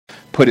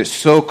put it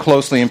so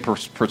closely in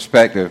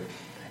perspective,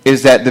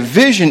 is that the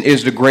vision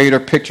is the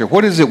greater picture.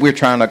 What is it we're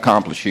trying to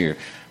accomplish here?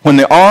 When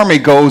the army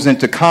goes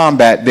into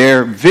combat,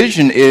 their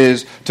vision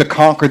is to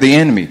conquer the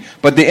enemy.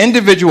 But the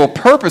individual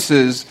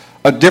purposes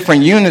of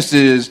different units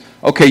is,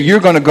 okay, you're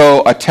going to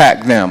go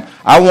attack them.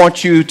 I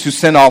want you to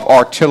send off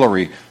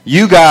artillery.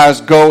 You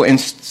guys go and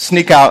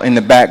sneak out in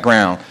the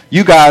background.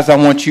 You guys, I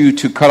want you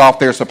to cut off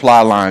their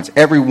supply lines.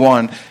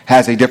 Everyone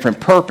has a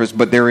different purpose,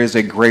 but there is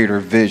a greater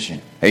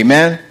vision.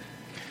 Amen?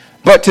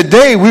 But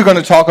today we're going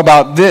to talk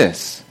about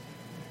this.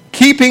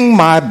 Keeping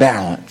my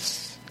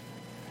balance.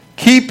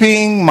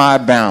 Keeping my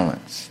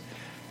balance.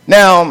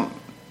 Now,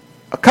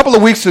 a couple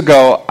of weeks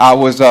ago, I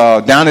was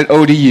down at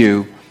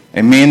ODU,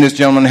 and me and this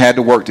gentleman had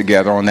to work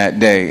together on that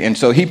day. And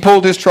so he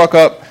pulled his truck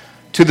up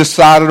to the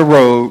side of the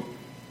road,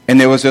 and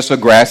there was just a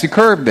grassy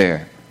curb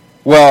there.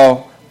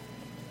 Well,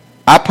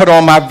 I put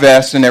on my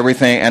vest and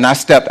everything, and I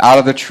stepped out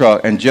of the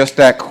truck, and just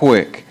that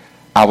quick,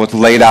 I was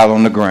laid out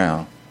on the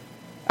ground.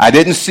 I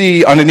didn't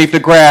see underneath the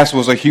grass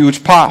was a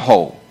huge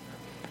pothole.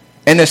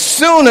 And as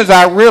soon as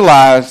I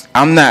realized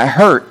I'm not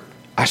hurt,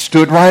 I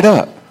stood right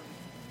up.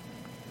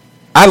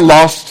 I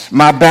lost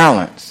my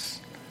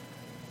balance.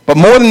 But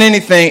more than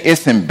anything,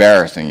 it's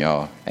embarrassing,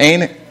 y'all.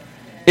 Ain't it?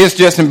 It's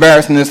just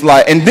embarrassing, this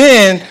life. And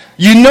then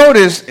you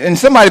notice, and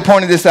somebody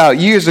pointed this out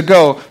years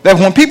ago, that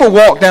when people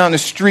walk down the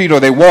street or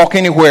they walk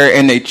anywhere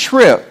and they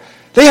trip,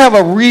 they have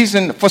a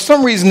reason, for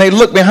some reason they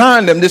look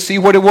behind them to see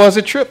what it was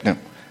that tripped them.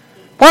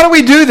 Why do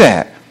we do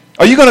that?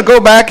 Are you going to go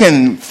back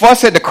and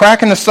fuss at the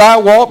crack in the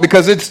sidewalk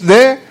because it's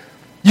there?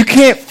 You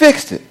can't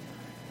fix it.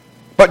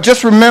 But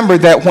just remember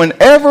that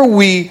whenever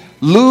we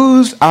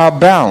lose our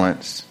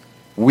balance,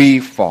 we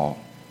fall.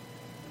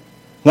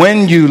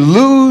 When you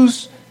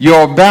lose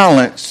your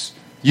balance,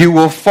 you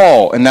will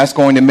fall. And that's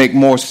going to make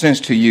more sense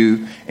to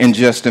you in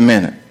just a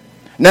minute.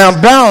 Now,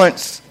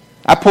 balance,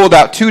 I pulled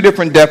out two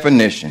different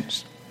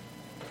definitions.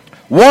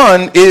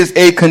 One is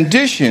a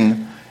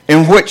condition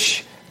in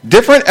which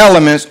different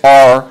elements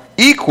are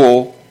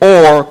equal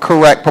or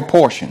correct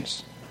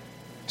proportions.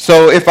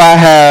 So if I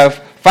have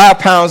 5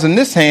 pounds in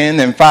this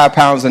hand and 5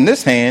 pounds in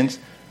this hand,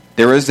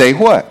 there is a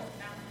what?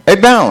 A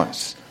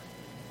balance.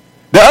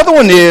 The other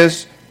one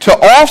is to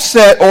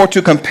offset or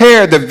to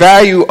compare the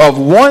value of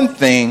one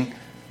thing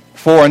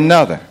for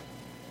another.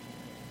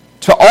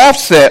 To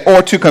offset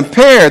or to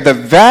compare the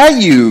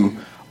value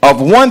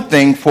of one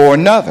thing for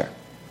another.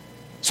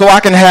 So I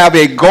can have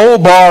a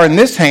gold bar in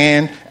this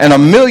hand and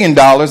 $1 million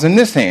in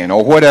this hand,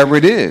 or whatever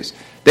it is.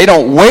 They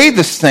don't weigh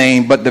the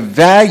same, but the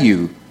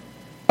value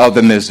of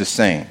them is the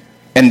same.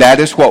 And that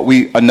is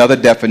another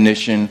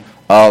definition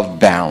of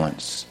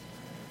balance.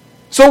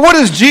 So what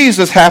does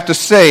Jesus have to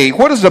say?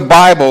 What does the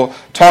Bible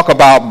talk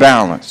about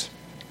balance?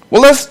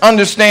 Well, let's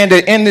understand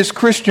that in this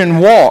Christian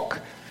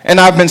walk, and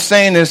I've been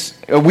saying this,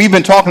 we've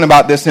been talking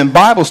about this in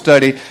Bible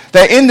study,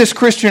 that in this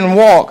Christian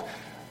walk,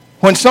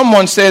 when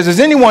someone says, is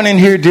anyone in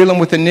here dealing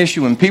with an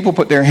issue, and people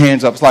put their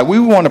hands up, it's like, we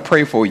want to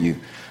pray for you.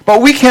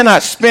 But we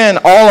cannot spend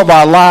all of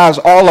our lives,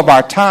 all of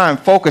our time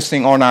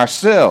focusing on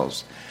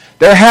ourselves.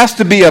 There has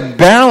to be a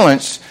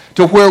balance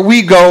to where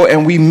we go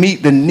and we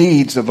meet the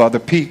needs of other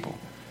people,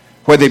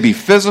 whether they be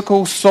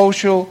physical,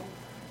 social,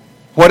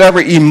 whatever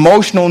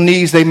emotional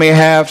needs they may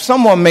have.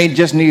 Someone may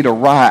just need a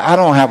ride. I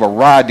don't have a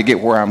ride to get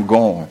where I'm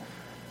going.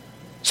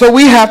 So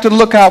we have to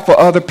look out for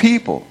other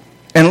people.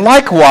 And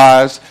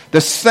likewise, the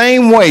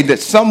same way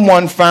that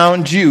someone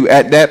found you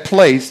at that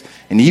place,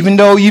 and even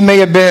though you may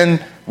have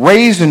been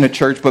raised in the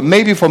church, but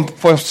maybe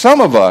for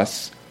some of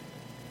us,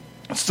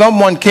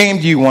 someone came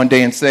to you one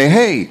day and said,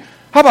 hey,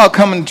 how about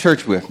coming to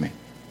church with me?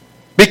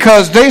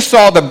 Because they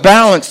saw the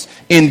balance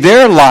in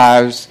their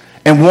lives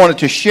and wanted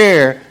to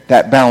share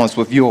that balance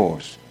with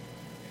yours.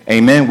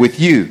 Amen, with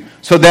you.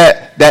 So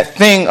that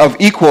thing of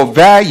equal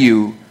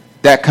value,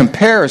 that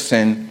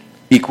comparison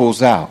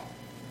equals out.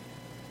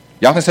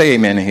 Y'all can say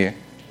amen in here.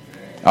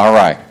 All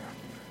right.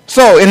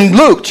 So in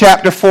Luke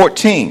chapter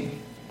 14,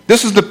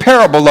 this is the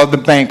parable of the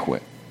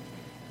banquet.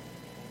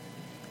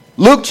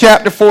 Luke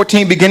chapter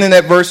 14, beginning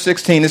at verse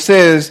 16, it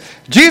says,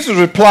 Jesus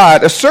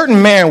replied, a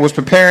certain man was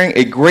preparing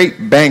a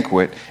great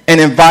banquet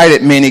and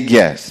invited many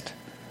guests.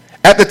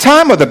 At the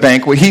time of the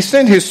banquet, he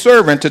sent his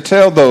servant to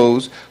tell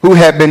those who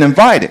had been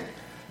invited,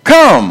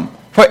 come,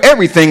 for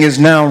everything is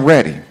now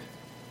ready.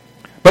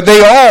 But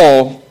they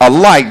all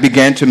alike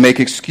began to make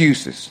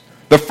excuses.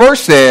 The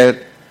first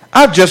said,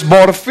 I've just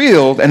bought a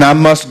field and I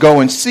must go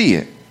and see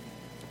it.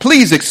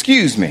 Please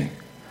excuse me.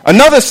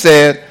 Another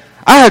said,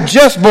 I have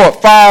just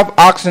bought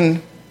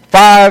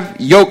 5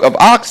 yoke of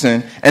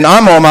oxen, and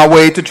I'm on my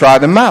way to try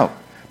them out.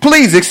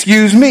 Please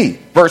excuse me.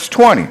 Verse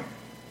 20.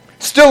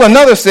 Still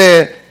another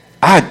said,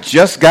 I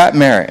just got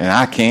married and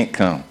I can't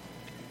come.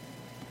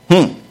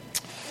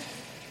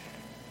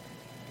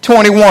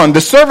 21.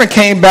 The servant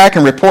came back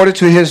and reported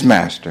to his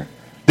master.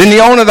 Then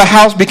the owner of the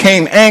house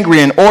became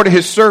angry and ordered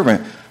his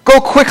servant, go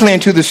quickly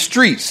into the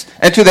streets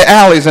and to the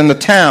alleys in the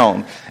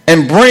town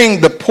and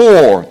bring the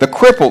poor, the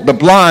crippled, the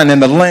blind,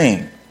 and the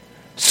lame.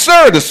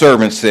 Sir, the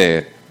servant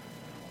said,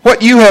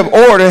 what you have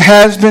ordered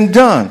has been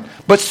done,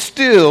 but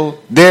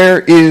still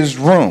there is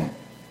room.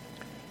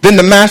 Then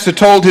the master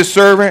told his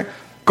servant,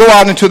 go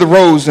out into the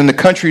roads and the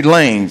country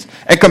lanes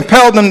and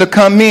compel them to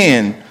come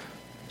in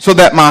so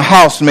that my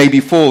house may be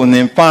full. And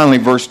then finally,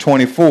 verse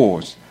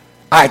 24,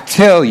 I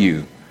tell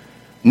you,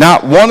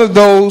 not one of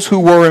those who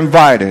were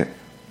invited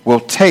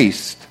will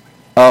taste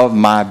of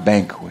my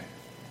banquet.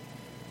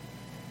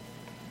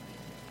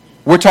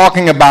 We're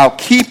talking about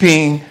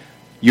keeping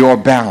your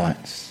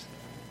balance.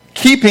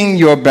 Keeping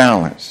your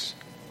balance.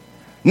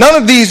 None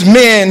of these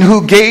men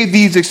who gave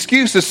these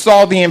excuses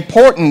saw the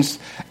importance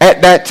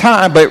at that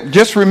time, but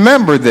just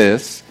remember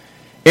this,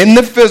 in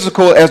the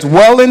physical as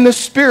well in the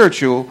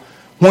spiritual,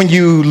 when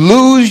you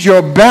lose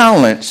your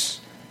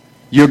balance,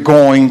 you're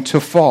going to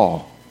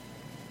fall.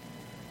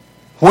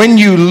 When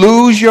you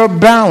lose your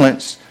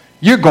balance,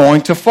 you're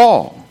going to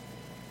fall.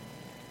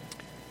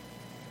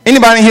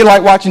 Anybody here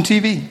like watching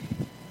TV?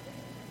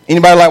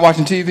 Anybody like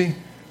watching TV?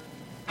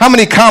 How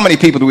many comedy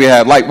people do we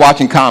have like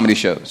watching comedy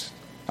shows?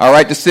 All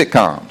right, the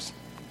sitcoms.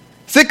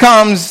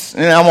 Sitcoms,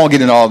 and I won't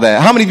get into all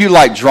that. How many of you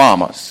like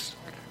dramas?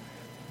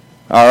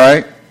 All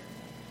right.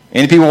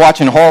 Any people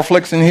watching horror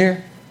flicks in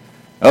here?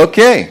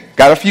 Okay,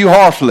 got a few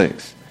horror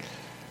flicks.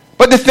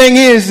 But the thing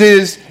is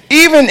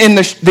even in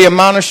the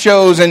amount of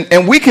shows,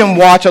 and we can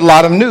watch a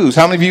lot of news.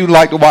 How many of you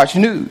like to watch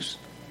news?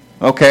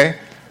 Okay.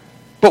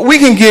 But we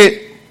can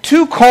get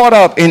too caught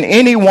up in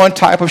any one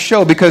type of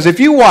show, because if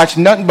you watch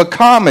nothing but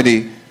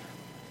comedy,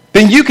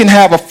 then you can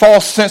have a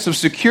false sense of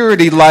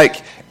security,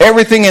 like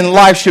everything in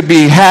life should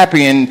be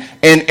happy and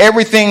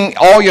everything,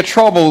 all your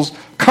troubles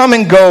come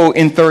and go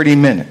in 30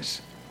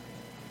 minutes.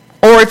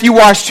 Or if you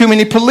watch too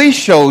many police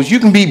shows, you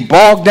can be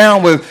bogged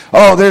down with,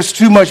 oh, there's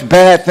too much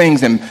bad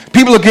things and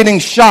people are getting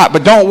shot,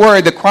 but don't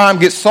worry, the crime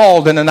gets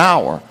solved in an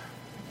hour.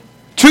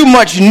 Too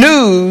much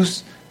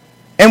news,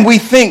 and we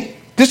think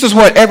this is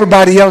what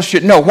everybody else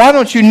should know. Why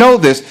don't you know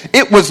this?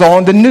 It was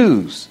on the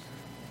news.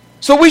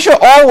 So we should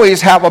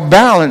always have a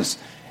balance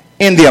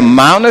in the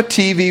amount of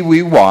TV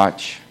we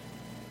watch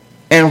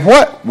and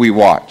what we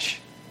watch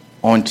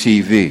on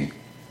TV.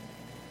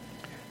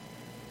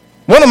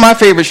 One of my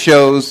favorite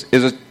shows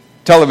is a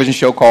television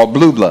show called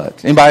Blue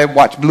Bloods. Anybody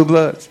watch Blue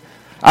Bloods?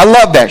 I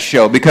love that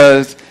show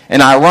because,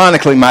 and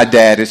ironically my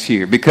dad is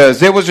here, because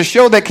there was a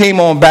show that came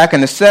on back in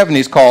the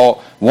 70s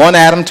called 1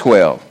 Adam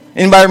 12.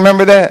 Anybody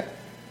remember that?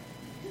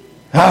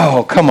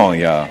 Oh, come on,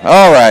 y'all.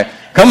 All right,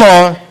 come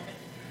on.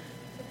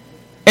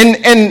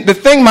 And the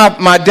thing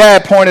my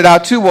dad pointed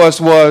out to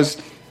us was,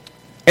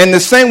 and the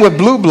same with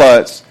Blue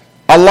Bloods,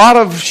 a lot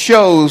of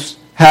shows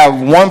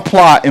have one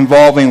plot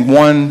involving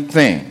one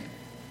thing.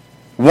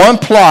 One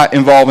plot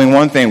involving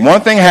one thing.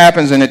 One thing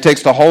happens and it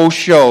takes the whole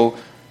show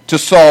to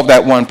solve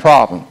that one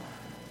problem.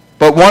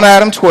 But 1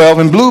 Adam 12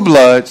 and Blue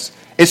Bloods,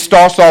 it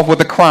starts off with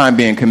a crime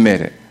being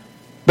committed.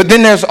 But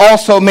then there's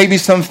also maybe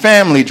some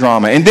family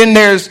drama. And then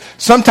there's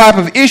some type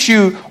of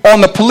issue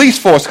on the police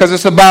force, because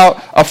it's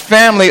about a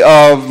family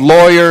of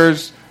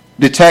lawyers,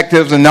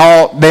 detectives, and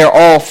they're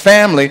all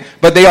family,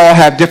 but they all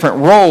have different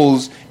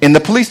roles in the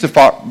police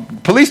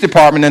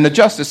department and the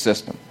justice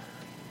system.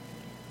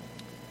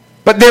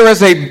 But there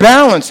is a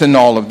balance in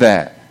all of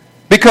that,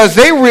 because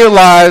they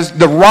realize,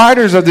 the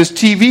writers of this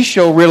TV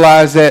show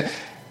realize that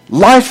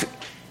life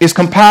is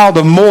compiled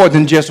of more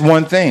than just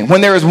one thing.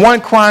 When there is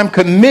one crime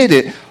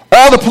committed,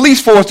 all the police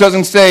force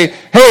doesn't say,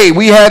 hey,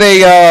 we had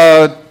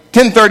a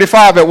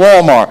 1035 at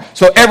Walmart,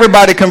 so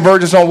everybody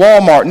converges on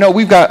Walmart. No,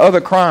 we've got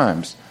other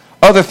crimes,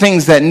 other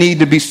things that need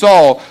to be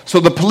solved, so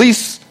the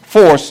police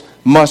force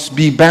must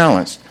be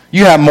balanced.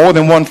 You have more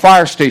than one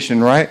fire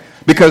station, right?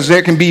 Because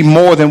there can be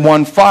more than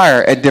one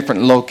fire at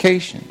different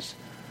locations.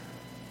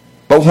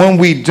 But when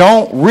we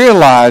don't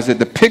realize that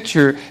the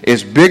picture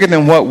is bigger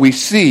than what we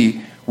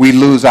see, we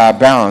lose our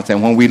balance.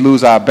 And when we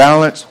lose our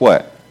balance,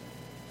 what?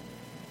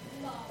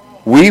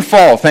 We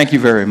fall. Thank you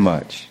very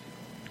much.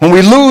 When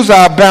we lose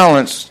our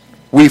balance,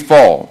 we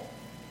fall.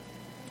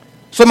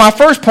 So my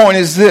first point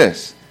is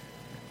this.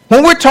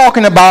 When we're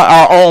talking about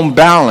our own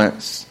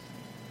balance,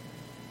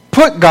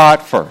 put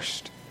God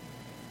first.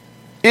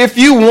 If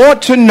you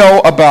want to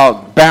know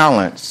about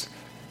balance,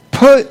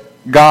 put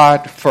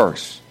God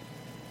first.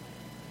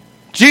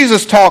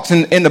 Jesus talks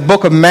in the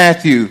book of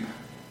Matthew,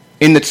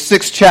 in the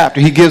 6th chapter,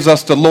 he gives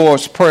us the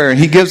Lord's Prayer, and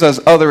he gives us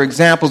other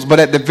examples, but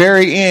at the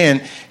very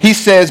end, he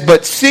says,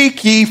 but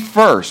seek ye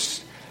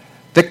first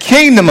the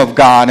kingdom of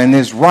God and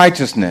his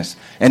righteousness,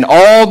 and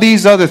all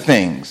these other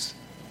things,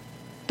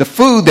 the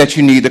food that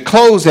you need, the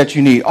clothes that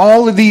you need,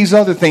 all of these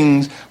other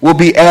things will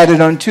be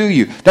added unto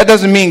you. That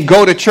doesn't mean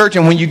go to church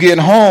and when you get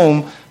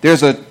home,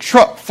 there's a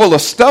truck full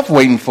of stuff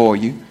waiting for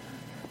you.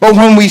 But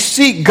when we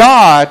seek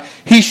God,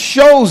 he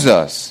shows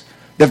us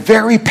the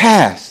very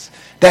path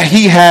that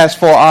he has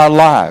for our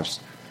lives.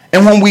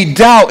 And when we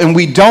doubt and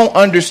we don't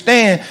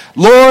understand,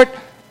 Lord,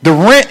 the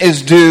rent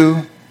is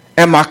due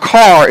and my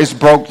car is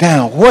broke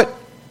down. What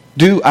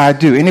do I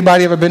do?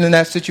 Anybody ever been in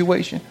that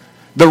situation?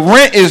 The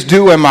rent is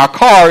due and my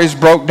car is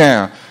broke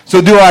down.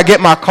 So do I get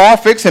my car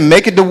fixed and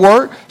make it to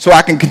work so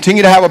I can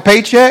continue to have a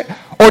paycheck?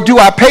 Or do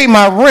I pay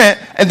my rent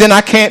and then I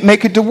can't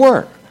make it to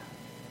work?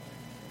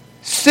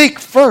 Seek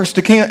first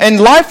the kingdom. And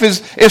life is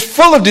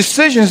full of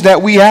decisions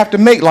that we have to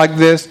make like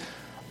this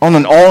on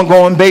an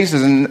ongoing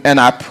basis. And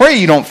I pray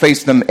you don't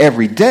face them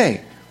every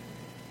day.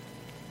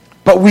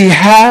 But we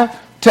have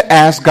to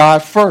ask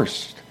God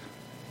first.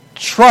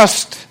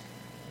 Trust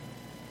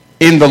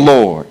in the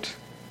Lord.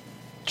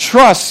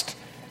 Trust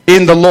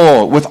in the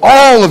Lord with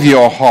all of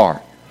your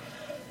heart.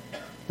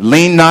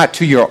 Lean not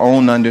to your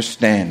own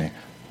understanding.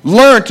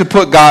 Learn to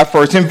put God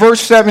first. In verse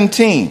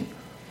 17,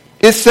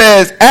 it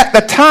says, at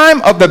the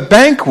time of the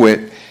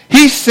banquet,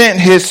 he sent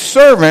his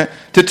servant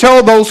to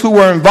tell those who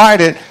were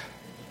invited,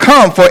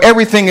 come, for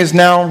everything is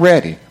now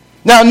ready.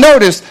 Now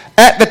notice,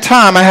 at the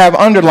time, I have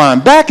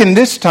underlined, back in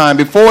this time,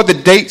 before the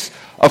dates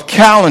of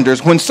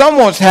calendars, when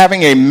someone was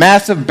having a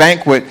massive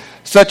banquet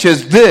such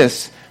as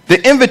this,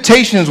 the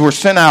invitations were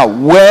sent out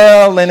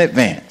well in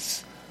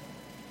advance.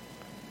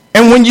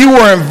 And when you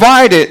were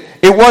invited,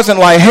 it wasn't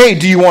like, hey,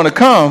 do you want to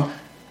come?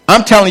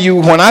 I'm telling you,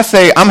 when I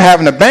say I'm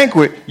having a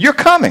banquet, you're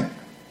coming.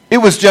 It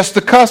was just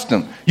the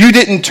custom. You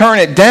didn't turn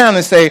it down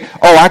and say,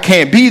 oh, I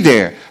can't be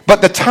there.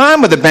 But the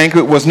time of the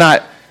banquet was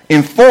not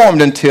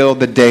informed until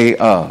the day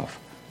of.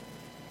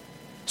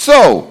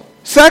 So,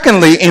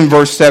 secondly, in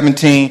verse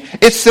 17,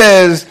 it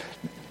says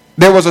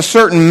there was a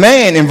certain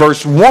man in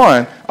verse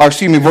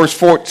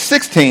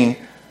 16,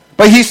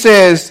 but he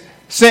says,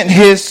 sent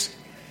his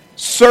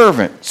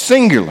servant,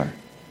 singular.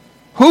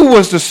 Who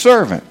was the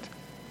servant?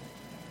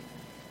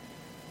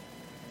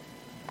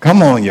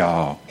 Come on,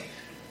 y'all.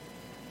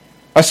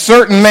 A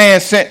certain man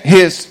sent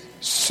his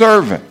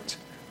servant.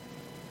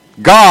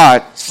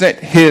 God sent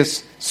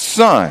his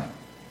son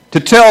to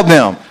tell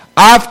them,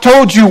 I've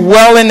told you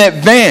well in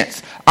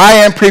advance. I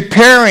am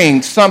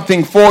preparing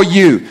something for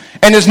you.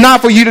 And it's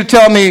not for you to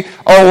tell me,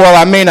 oh, well,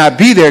 I may not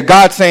be there.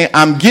 God's saying,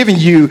 I'm giving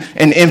you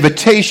an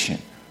invitation.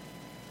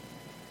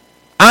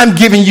 I'm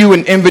giving you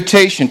an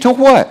invitation to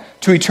what?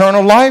 To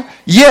eternal life?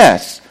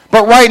 Yes.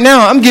 But right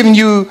now, I'm giving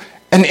you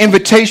an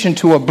invitation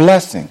to a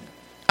blessing.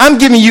 I'm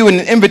giving you an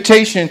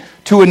invitation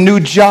to a new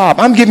job.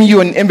 I'm giving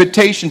you an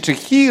invitation to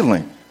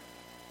healing.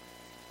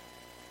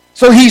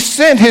 So he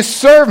sent his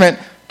servant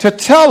to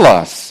tell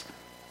us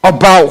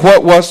about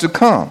what was to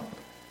come.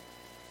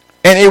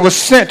 And it was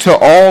sent to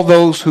all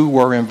those who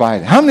were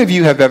invited. How many of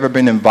you have ever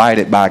been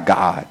invited by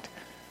God?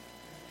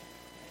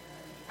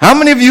 How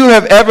many of you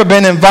have ever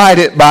been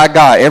invited by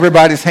God?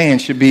 Everybody's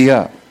hand should be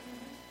up.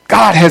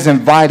 God has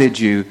invited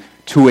you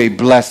to a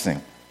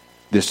blessing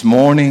this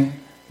morning,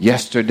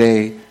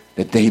 yesterday,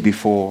 the day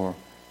before,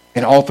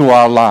 and all through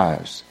our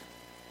lives.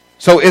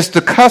 So it's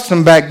the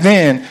custom back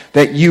then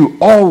that you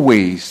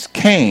always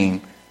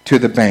came to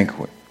the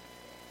banquet.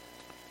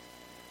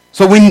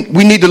 So we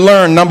need to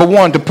learn, number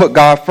one, to put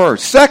God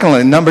first.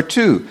 Secondly, number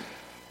two,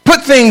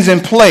 put things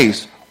in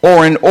place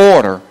or in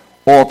order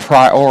or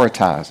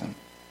prioritizing.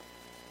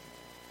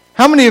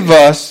 How many of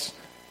us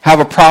have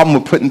a problem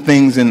with putting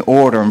things in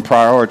order and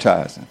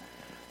prioritizing?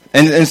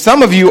 And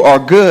some of you are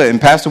good. And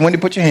Pastor Wendy,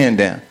 put your hand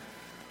down.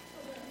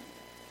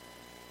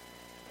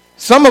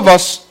 Some of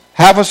us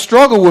have a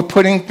struggle with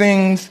putting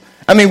things.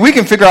 I mean, we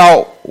can figure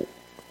out,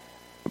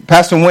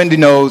 Pastor Wendy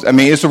knows, I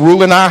mean, it's a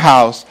rule in our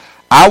house.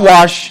 I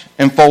wash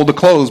and fold the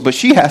clothes, but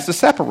she has to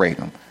separate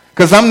them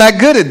because I'm not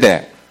good at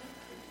that.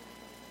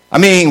 I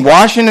mean,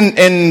 washing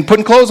and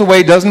putting clothes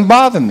away doesn't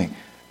bother me.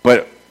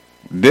 But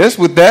this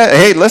with that,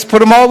 hey, let's put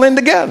them all in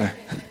together.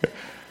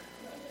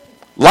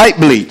 Light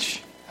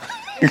bleach.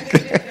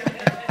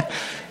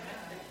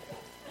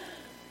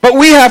 But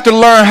we have to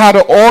learn how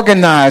to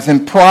organize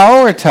and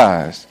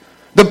prioritize.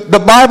 The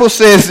Bible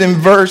says in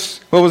verse,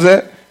 what was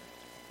that?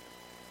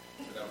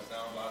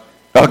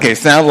 Okay,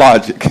 sound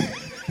logic.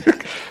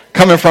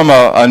 Coming from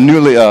a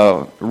newly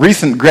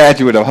recent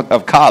graduate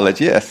of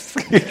college, yes.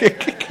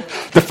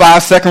 The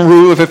 5-second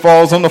rule, if it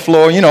falls on the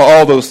floor, you know,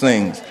 all those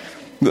things.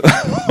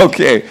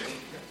 Okay.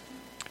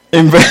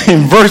 In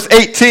verse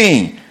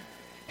 18,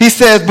 he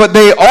says, but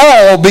they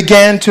all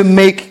began to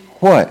make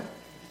what?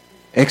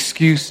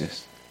 Excuses.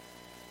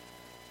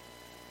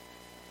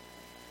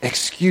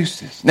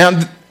 Excuses.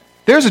 Now,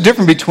 there's a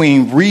difference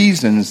between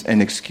reasons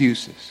and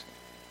excuses.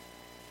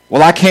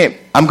 Well,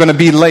 I'm going to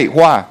be late.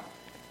 Why?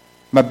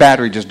 My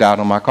battery just died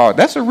on my car.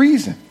 That's a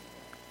reason.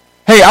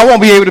 Hey, I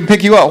won't be able to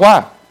pick you up.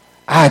 Why?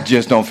 I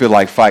just don't feel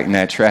like fighting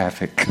that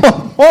traffic.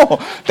 Come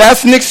on.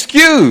 That's an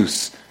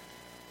excuse.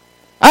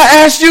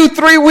 I asked you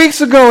 3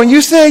 weeks ago and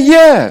you said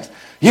yes.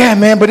 Yeah,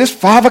 man, but it's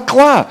 5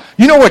 o'clock.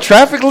 You know what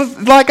traffic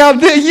is like out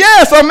there?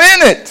 Yes, I'm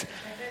in it.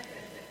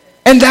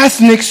 And that's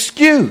an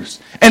excuse.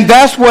 And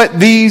that's what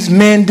these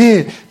men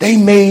did. They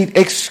made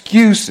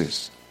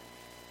excuses.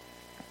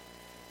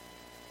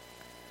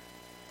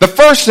 The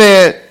first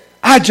said,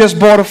 I just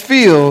bought a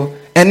field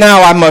and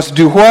now I must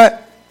do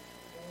what?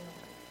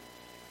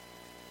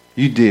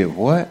 You did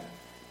what?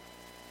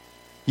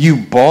 You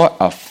bought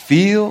a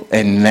field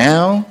and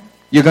now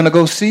you're going to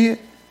go see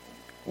it?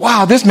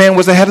 Wow, this man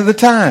was ahead of the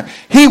time.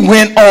 He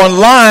went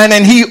online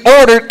and he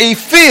ordered a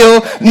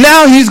field.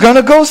 Now he's going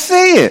to go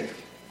see it.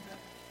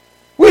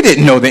 We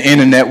didn't know the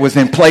internet was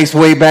in place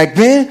way back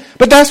then,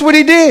 but that's what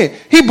he did.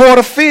 He bought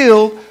a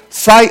field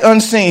sight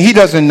unseen. He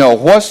doesn't know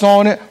what's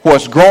on it,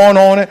 what's growing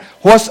on it,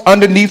 what's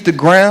underneath the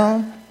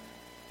ground.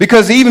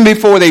 Because even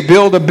before they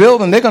build a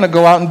building, they're going to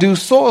go out and do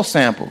soil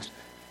samples.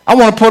 I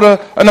want to put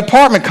an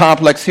apartment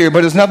complex here,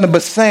 but there's nothing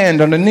but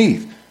sand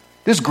underneath.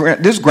 This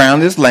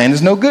land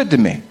is no good to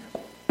me.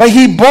 But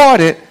he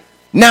bought it.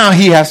 Now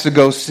he has to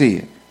go see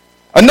it.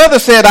 Another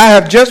said, I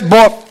have just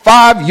bought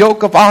 5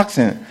 yoke of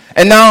oxen.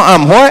 And now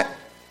I'm what?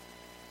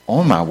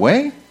 On my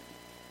way?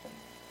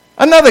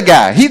 Another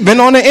guy, he's been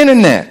on the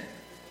internet.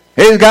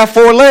 He's got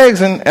 4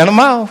 legs and a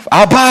mouth.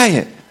 I'll buy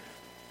it.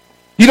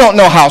 You don't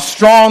know how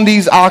strong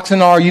these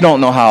oxen are. You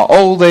don't know how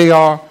old they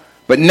are.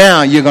 But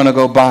now you're going to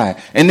go buy it.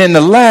 And then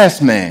the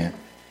last man,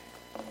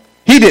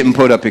 he didn't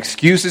put up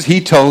excuses.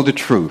 He told the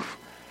truth.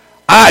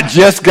 I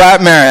just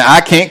got married.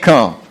 I can't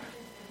come.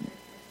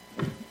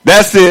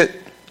 That's it.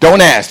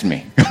 Don't ask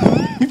me.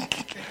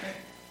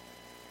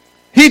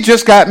 He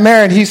just got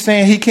married. He's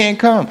saying he can't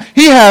come.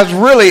 He has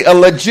really a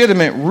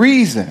legitimate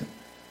reason.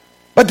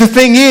 But the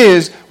thing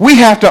is, we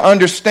have to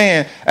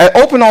understand, at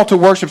Open Altar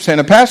Worship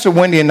Center, Pastor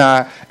Wendy and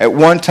I, at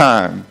one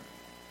time,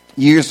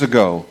 years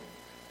ago,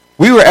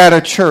 we were at a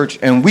church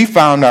and we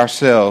found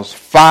ourselves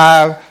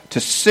 5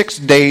 to 6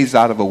 days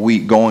out of a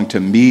week going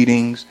to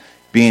meetings,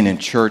 being in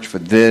church for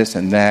this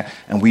and that,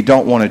 and we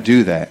don't want to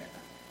do that.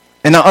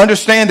 And I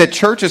understand that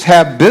churches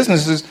have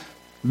business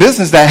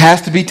that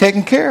has to be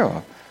taken care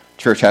of.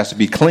 Church has to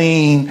be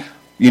clean,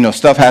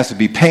 stuff has to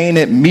be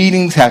painted,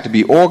 meetings have to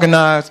be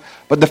organized.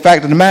 But the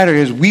fact of the matter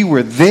is we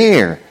were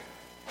there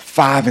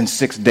 5 and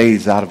 6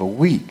 days out of a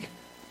week.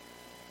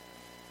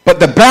 But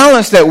the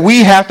balance that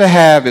we have to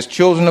have as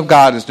children of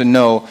God is to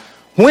know,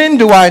 when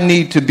do I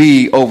need to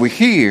be over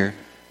here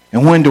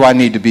and when do I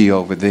need to be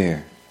over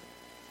there?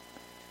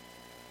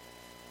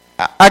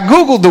 I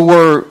Googled the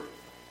word,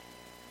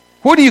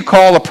 what do you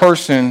call a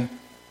person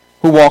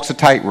who walks a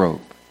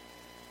tightrope?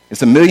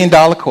 It's $1 million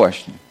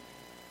question.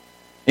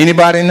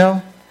 Anybody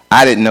know?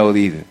 I didn't know it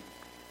either.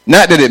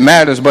 Not that it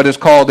matters, but it's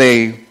called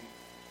a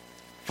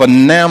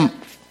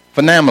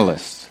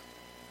funambulist.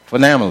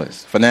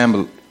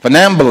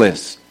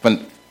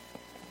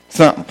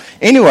 Something.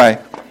 Anyway,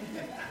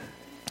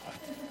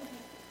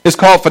 it's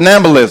called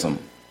funambulism.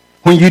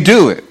 When you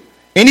do it,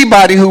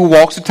 anybody who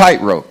walks a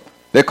tightrope,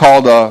 they're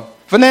called a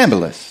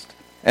funambulist.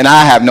 And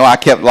I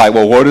kept like,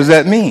 well, what does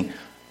that mean?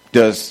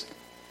 Because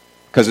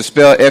it's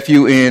spelled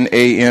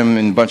F-U-N-A-M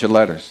in a bunch of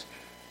letters.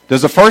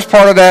 Does the first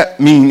part of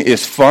that mean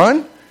it's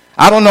fun?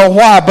 I don't know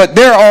why, but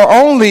there are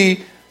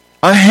only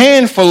a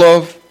handful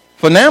of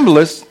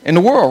funambulists in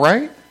the world,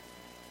 right?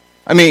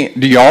 I mean,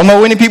 do y'all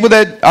know any people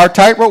that are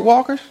tightrope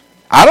walkers?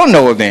 I don't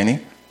know of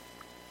any.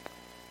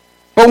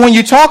 But when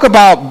you talk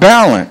about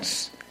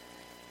balance,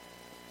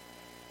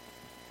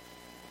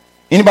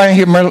 anybody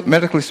here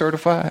medically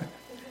certified?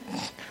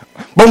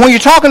 But when you're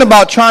talking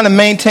about trying to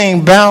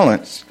maintain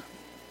balance,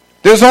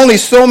 there's only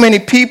so many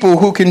people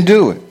who can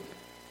do it.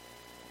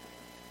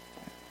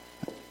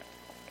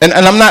 And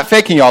I'm not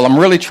faking y'all. I'm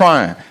really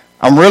trying.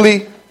 And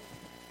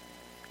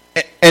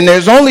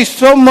there's only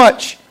so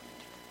much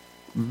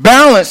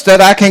balance that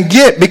I can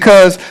get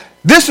because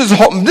this is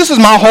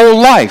my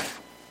whole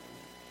life.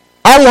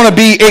 I want to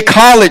be a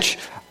college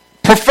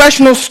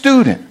professional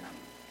student.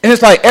 And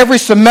it's like every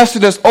semester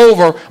that's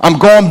over, I'm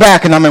going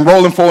back and I'm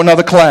enrolling for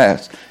another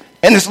class.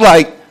 And it's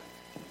like,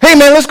 hey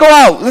man, let's go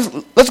out.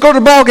 Let's go to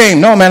the ball game.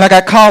 No man, I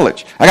got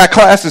college. I got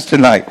classes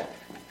tonight.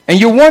 And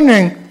you're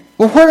wondering,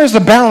 well, where is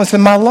the balance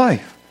in my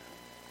life?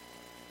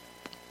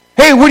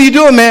 Hey, what are you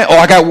doing, man? Oh,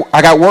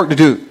 I got work to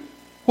do.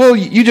 Well,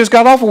 you just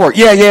got off of work.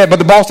 Yeah, but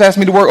the boss asked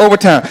me to work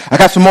overtime. I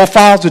got some more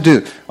files to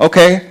do.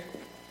 Okay.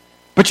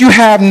 But you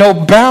have no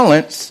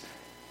balance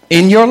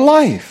in your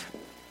life.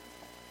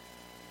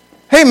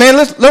 Hey man,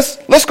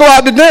 let's go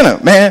out to dinner.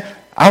 Man,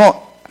 I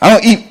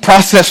don't eat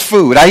processed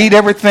food. I eat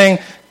everything.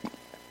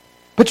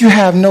 But you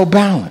have no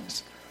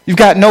balance. You've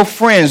got no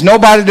friends,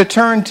 nobody to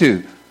turn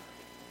to.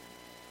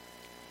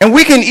 And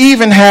we can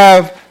even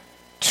have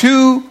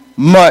too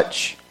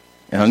much.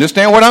 And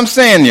understand what I'm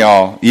saying,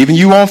 y'all, even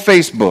you on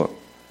Facebook.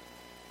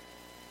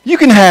 You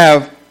can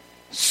have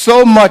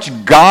so much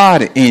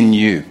God in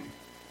you.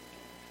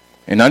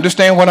 And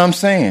understand what I'm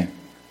saying.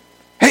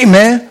 Hey,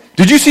 man,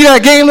 did you see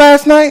that game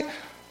last night?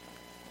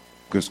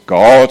 Because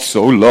God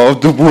so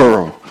loved the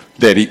world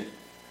that he...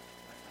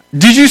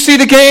 Did you see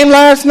the game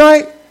last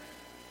night?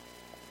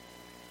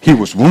 He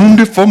was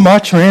wounded for my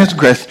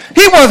transgression.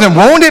 He wasn't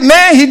wounded,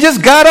 man. He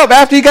just got up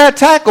after he got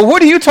tackled.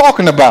 What are you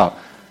talking about?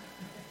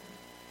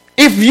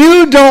 If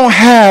you don't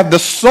have the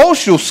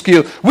social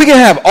skill, we can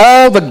have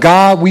all the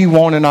God we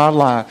want in our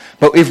life.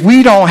 But if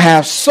we don't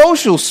have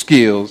social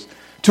skills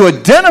to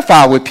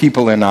identify with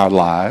people in our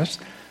lives,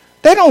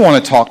 they don't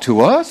want to talk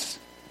to us.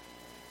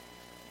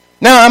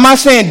 Now, am I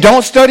saying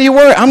don't study your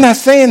word? I'm not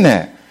saying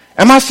that.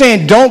 Am I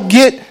saying don't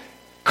get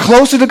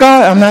closer to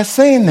God? I'm not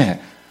saying that.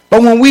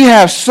 But when we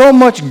have so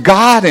much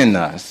God in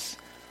us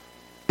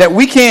that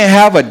we can't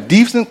have a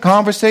decent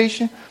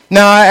conversation.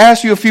 Now, I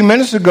asked you a few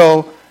minutes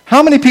ago,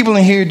 how many people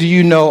in here do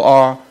you know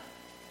are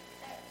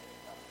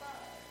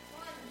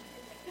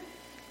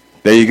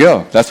There you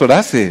go. That's what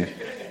I said.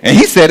 And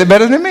he said it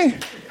better than me.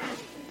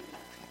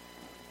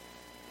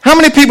 How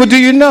many people do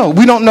you know?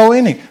 We don't know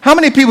any. How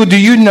many people do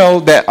you know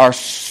that are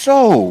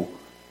so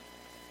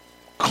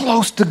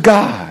close to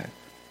God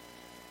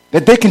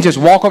that they can just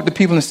walk up to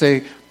people and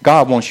say,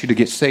 God wants you to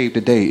get saved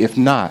today. If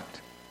not,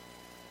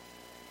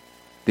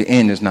 the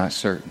end is not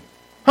certain.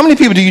 How many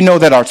people do you know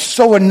that are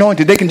so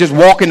anointed they can just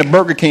walk into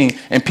Burger King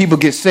and people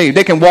get saved?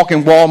 They can walk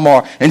in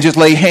Walmart and just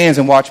lay hands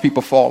and watch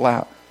people fall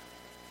out.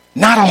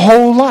 Not a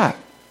whole lot.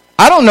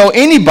 I don't know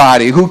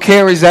anybody who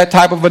carries that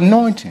type of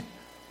anointing.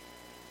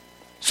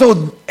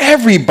 So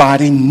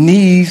everybody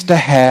needs to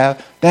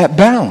have that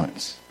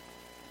balance.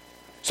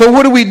 So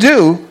what do we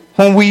do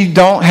when we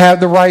don't have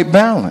the right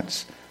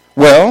balance?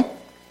 Well,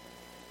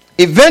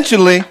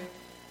 eventually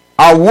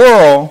our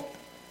world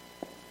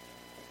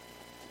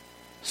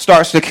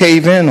starts to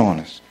cave in on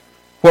us.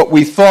 What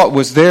we thought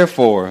was there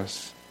for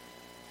us,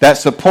 that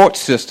support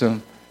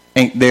system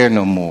ain't there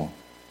no more.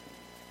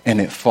 And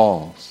it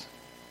falls.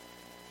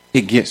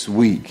 It gets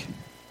weak.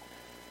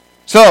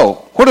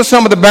 So, what are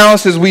some of the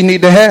balances we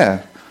need to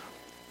have?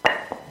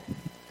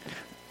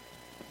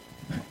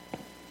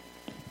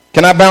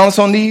 Can I balance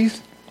on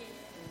these?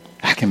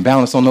 I can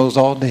balance on those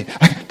all day.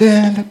 Do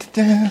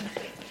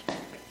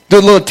a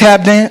little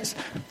tap dance.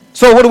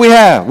 So what do we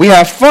have? We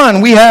have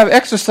fun. We have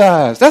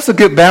exercise. That's a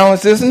good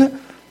balance, isn't it?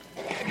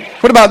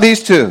 What about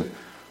these two?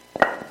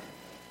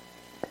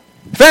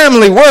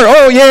 Family, work.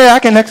 Oh, yeah, I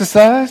can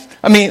exercise.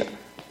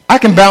 I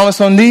can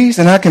balance on these,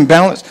 and I can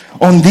balance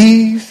on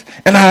these,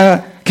 and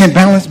I can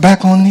balance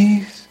back on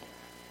these.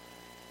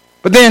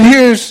 But then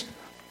here's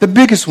the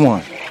biggest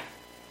one.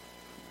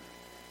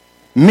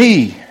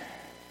 Me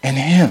and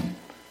him.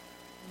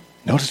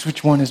 Notice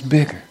which one is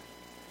bigger.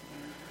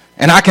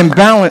 And I can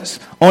balance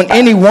on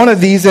any one of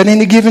these at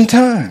any given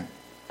time.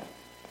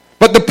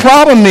 But the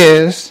problem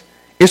is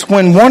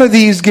when one of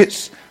these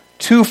gets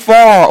too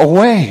far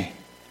away.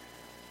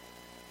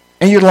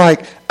 And you're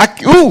like,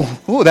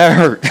 ooh, that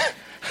hurt.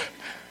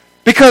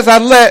 Because I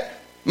let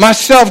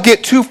myself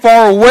get too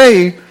far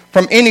away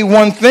from any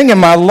one thing in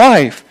my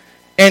life.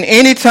 And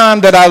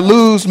anytime that I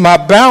lose my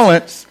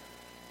balance,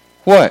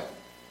 what?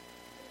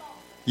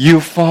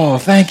 You fall.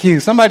 Thank you.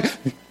 Somebody,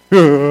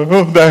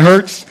 that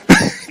hurts.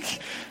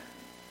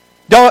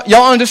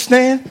 Y'all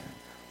understand?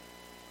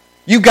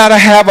 You got to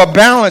have a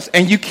balance,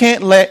 and you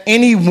can't let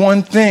any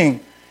one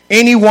thing,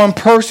 any one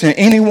person,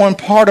 any one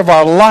part of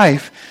our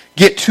life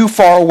get too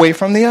far away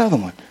from the other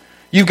one.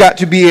 You've got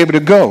to be able to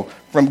go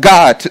from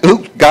God to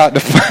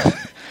fun,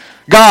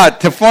 God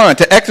to fun,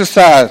 to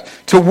exercise,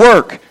 to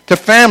work, to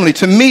family,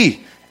 to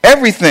me.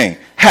 Everything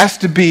has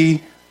to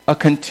be a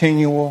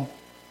continual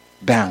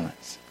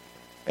balance.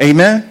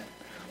 Amen?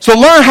 So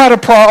learn how to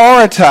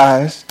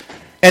prioritize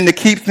and to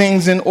keep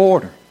things in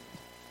order.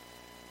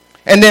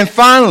 And then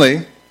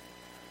finally,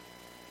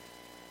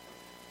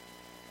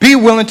 be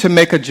willing to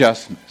make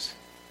adjustments.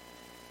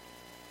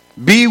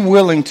 Be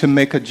willing to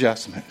make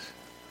adjustments.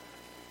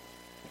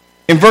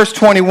 In verse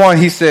 21,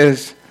 he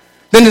says,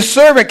 then the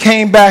servant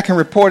came back and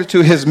reported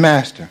to his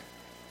master.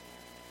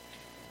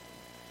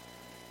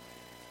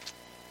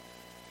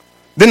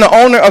 Then the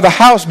owner of the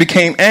house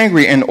became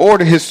angry and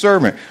ordered his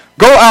servant,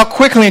 go out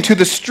quickly into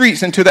the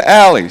streets, into the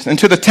alleys,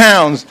 into the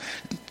towns,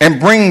 and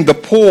bring the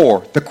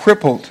poor, the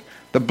crippled,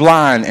 the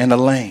blind, and the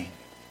lame.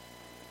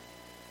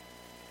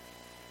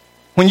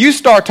 When you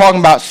start talking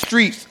about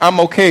streets,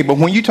 I'm okay. But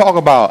when you talk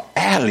about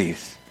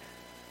alleys,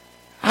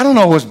 I don't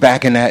know what's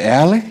back in that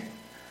alley.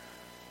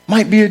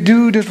 Might be a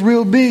dude that's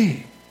real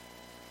big.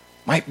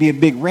 Might be a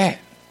big rat.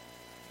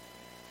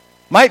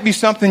 Might be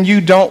something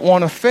you don't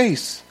want to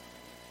face.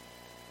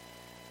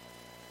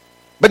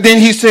 But then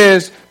he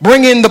says,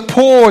 bring in the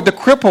poor, the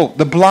crippled,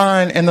 the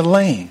blind, and the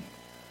lame.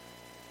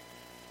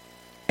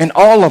 And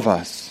all of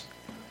us,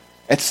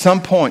 at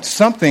some point,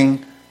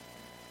 something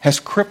has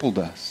crippled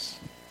us.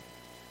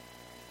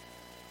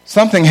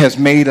 Something has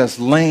made us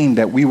lame,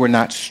 that we were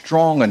not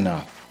strong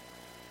enough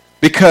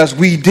because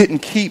we didn't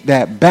keep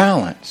that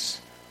balance.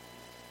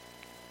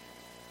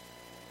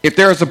 If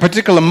there's a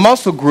particular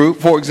muscle group,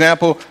 for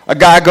example, a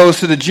guy goes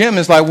to the gym and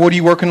is like, what are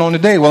you working on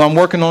today? Well, I'm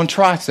working on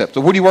triceps.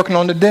 Or what are you working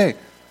on today?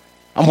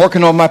 I'm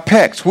working on my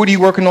pecs. What are you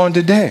working on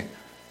today?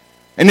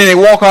 And then they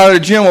walk out of the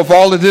gym with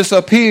all of this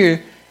up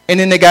here, and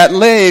then they got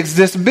legs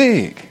this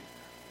big.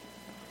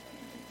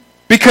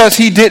 Because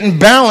he didn't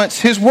balance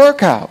his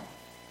workout.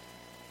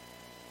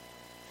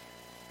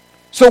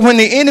 So when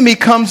the enemy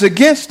comes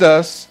against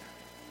us,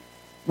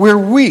 we're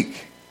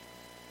weak.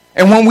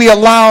 And when we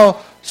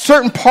allow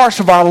certain parts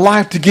of our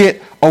life to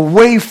get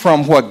away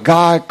from what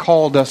God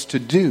called us to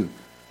do,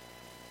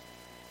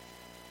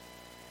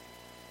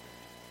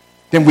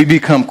 then we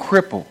become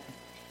crippled.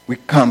 We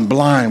become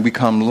blind. We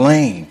become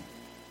lame.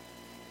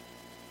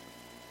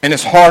 And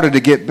it's harder to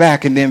get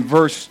back. And then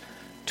verse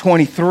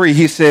 23,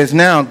 he says,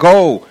 now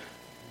go.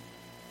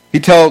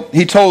 Then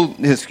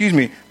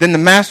the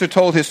master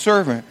told his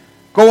servant,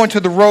 go into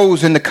the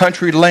roads and the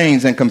country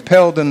lanes and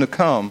compel them to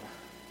come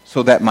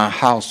so that my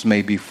house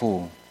may be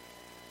full.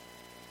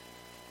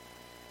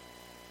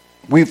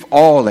 we've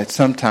all at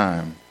some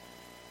time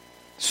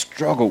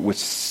struggled with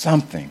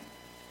something.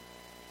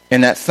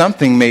 And that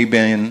something may have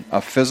been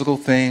a physical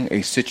thing,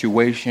 a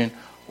situation,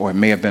 or it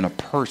may have been a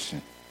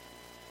person.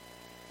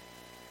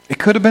 It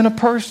could have been a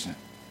person.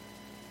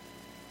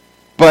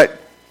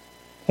 But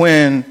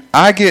when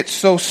I get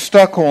so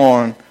stuck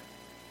on,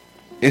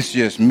 it's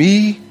just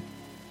me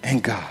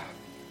and God.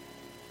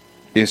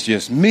 It's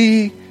just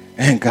me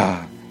and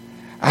God.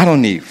 I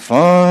don't need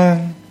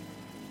fun.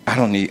 I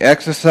don't need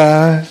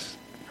exercise.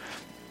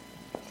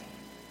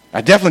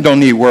 I definitely don't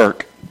need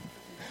work.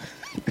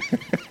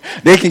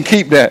 They can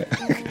keep that.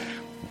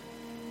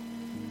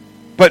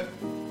 But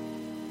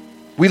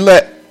we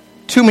let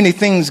too many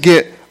things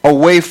get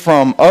away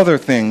from other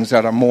things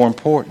that are more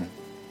important.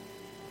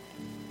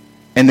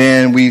 And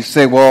then we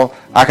say, well,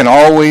 I can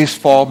always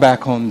fall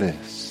back on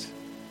this.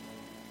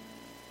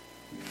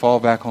 Fall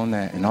back on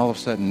that. And all of a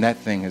sudden, that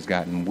thing has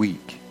gotten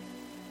weak.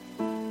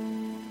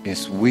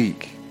 It's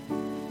weak.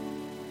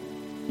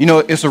 You know,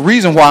 it's a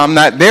reason why I'm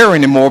not there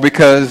anymore,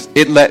 because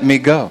it let me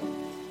go.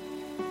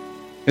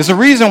 It's a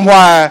reason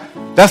why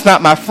that's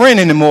not my friend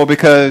anymore,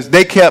 because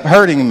they kept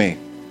hurting me.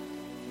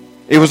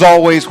 It was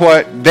always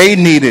what they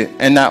needed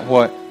and not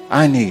what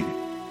I needed.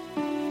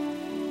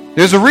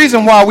 There's a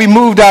reason why we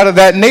moved out of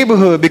that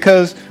neighborhood,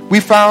 because we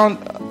found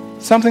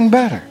something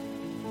better.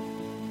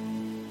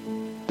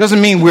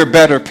 Doesn't mean we're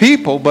better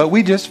people, but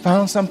we just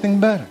found something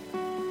better.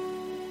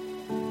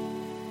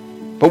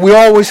 But we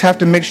always have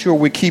to make sure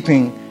we're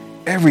keeping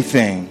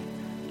everything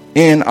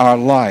in our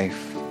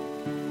life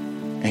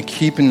and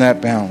keeping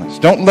that balance.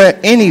 Don't let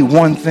any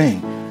one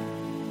thing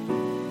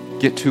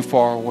get too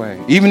far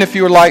away. Even if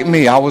you're like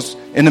me, I was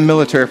in the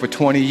military for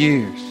 20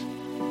 years.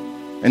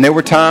 And there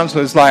were times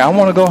where it's like, I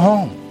want to go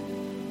home.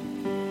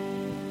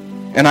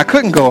 And I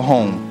couldn't go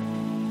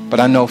home, but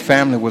I know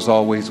family was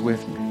always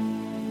with me.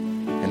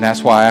 And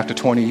that's why after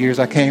 20 years,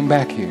 I came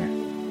back here.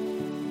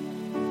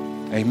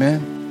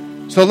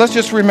 Amen. So let's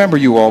just remember,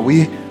 you all,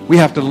 we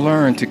have to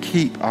learn to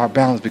keep our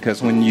balance,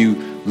 because when you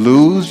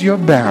lose your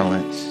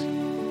balance,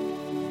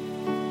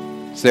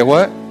 say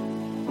what?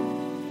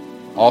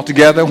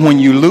 Altogether, when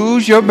you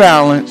lose your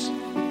balance,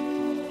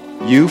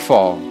 you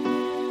fall.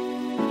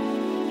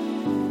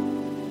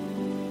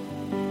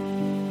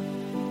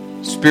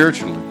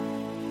 Spiritually,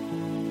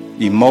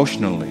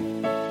 emotionally,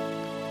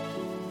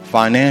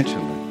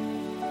 financially.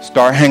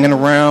 Start hanging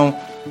around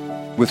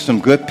with some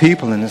good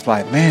people, and it's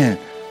like, man,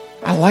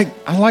 I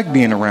like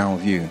being around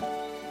with you.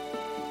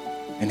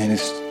 And then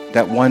it's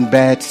that one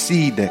bad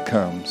seed that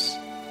comes.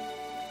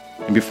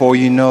 And before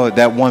you know it,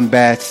 that one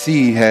bad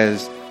seed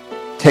has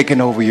taken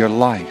over your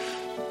life.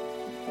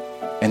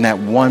 And that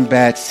one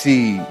bad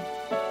seed,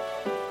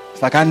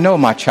 it's like, I know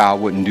my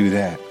child wouldn't do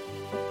that.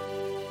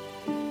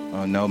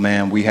 Oh, no,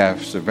 man, we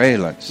have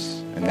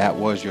surveillance. And that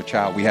was your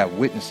child. We have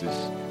witnesses,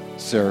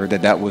 sir,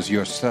 that was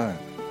your son.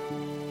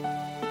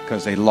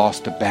 Because they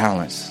lost the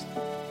balance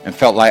and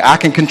felt like, I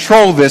can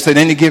control this at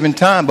any given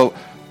time. But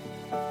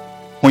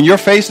when your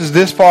face is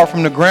this far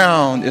from the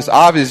ground, it's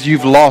obvious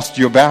you've lost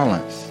your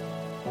balance.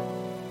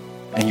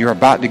 And you're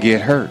about to get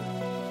hurt.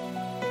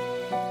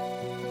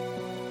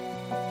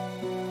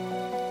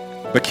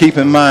 But keep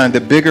in mind,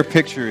 the bigger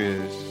picture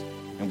is,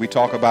 and we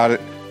talk about it,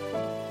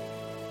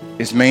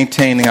 is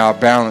maintaining our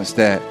balance,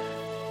 that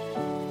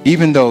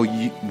even though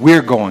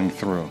we're going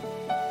through,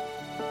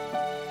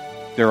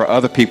 there are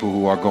other people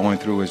who are going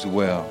through as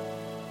well.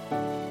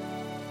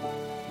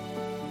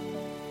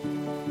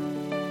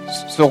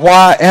 So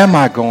why am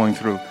I going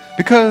through?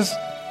 Because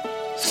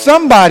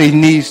somebody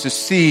needs to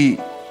see,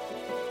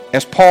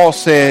 as Paul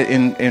said,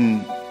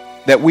 in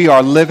that we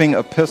are living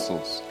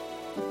epistles.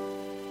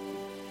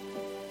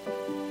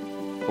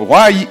 Well,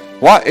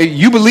 why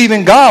you believe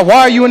in God?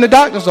 Why are you in the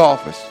doctor's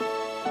office?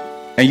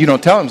 And you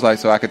don't tell him, like,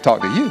 so I could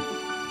talk to you.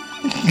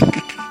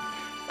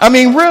 I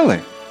mean,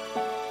 really.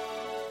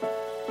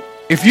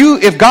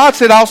 If God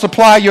said, I'll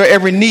supply your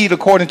every need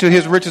according to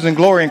his riches and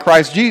glory in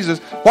Christ Jesus,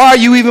 why are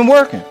you even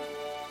working?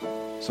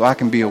 So I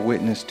can be a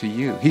witness to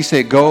you. He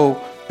said,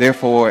 go,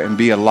 therefore, and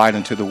be a light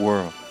unto the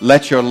world.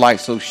 Let your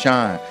light so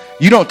shine.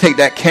 You don't take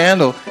that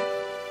candle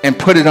and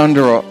put it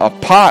under a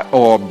pot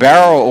or a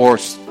barrel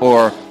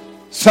or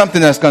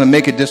something that's going to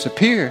make it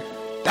disappear.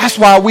 That's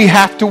why we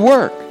have to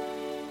work.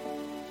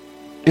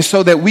 It's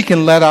so that we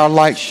can let our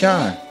light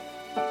shine.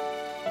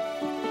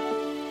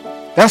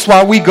 That's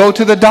why we go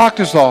to the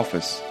doctor's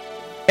office.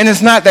 And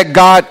it's not that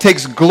God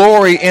takes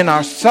glory in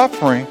our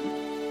suffering,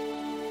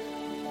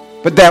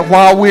 but that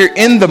while we're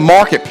in the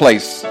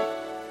marketplace,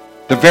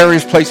 the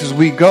various places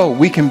we go,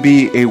 we can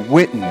be a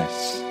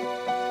witness.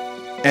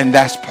 And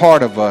that's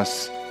part of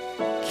us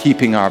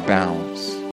keeping our balance.